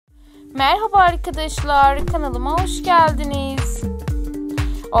Merhaba arkadaşlar, kanalıma hoş geldiniz.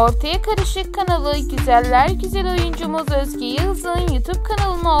 Ortaya Karışık kanalı güzeller güzel oyuncumuz Özge Yağız'ın YouTube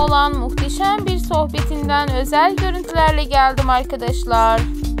kanalına olan muhteşem bir sohbetinden özel görüntülerle geldim arkadaşlar.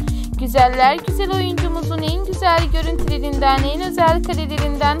 Güzeller güzel oyuncumuzun en güzel görüntülerinden, en özel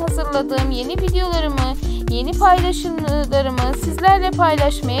karelerinden hazırladığım yeni videolarımı, yeni paylaşımlarımı sizlerle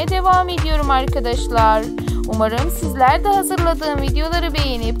paylaşmaya devam ediyorum arkadaşlar. Umarım sizler de hazırladığım videoları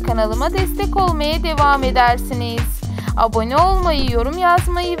beğenip kanalıma destek olmaya devam edersiniz. Abone olmayı, yorum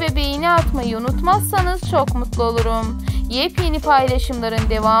yazmayı ve beğeni atmayı unutmazsanız çok mutlu olurum. Yepyeni paylaşımların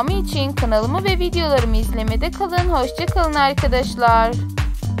devamı için kanalımı ve videolarımı izlemede kalın. Hoşça kalın arkadaşlar.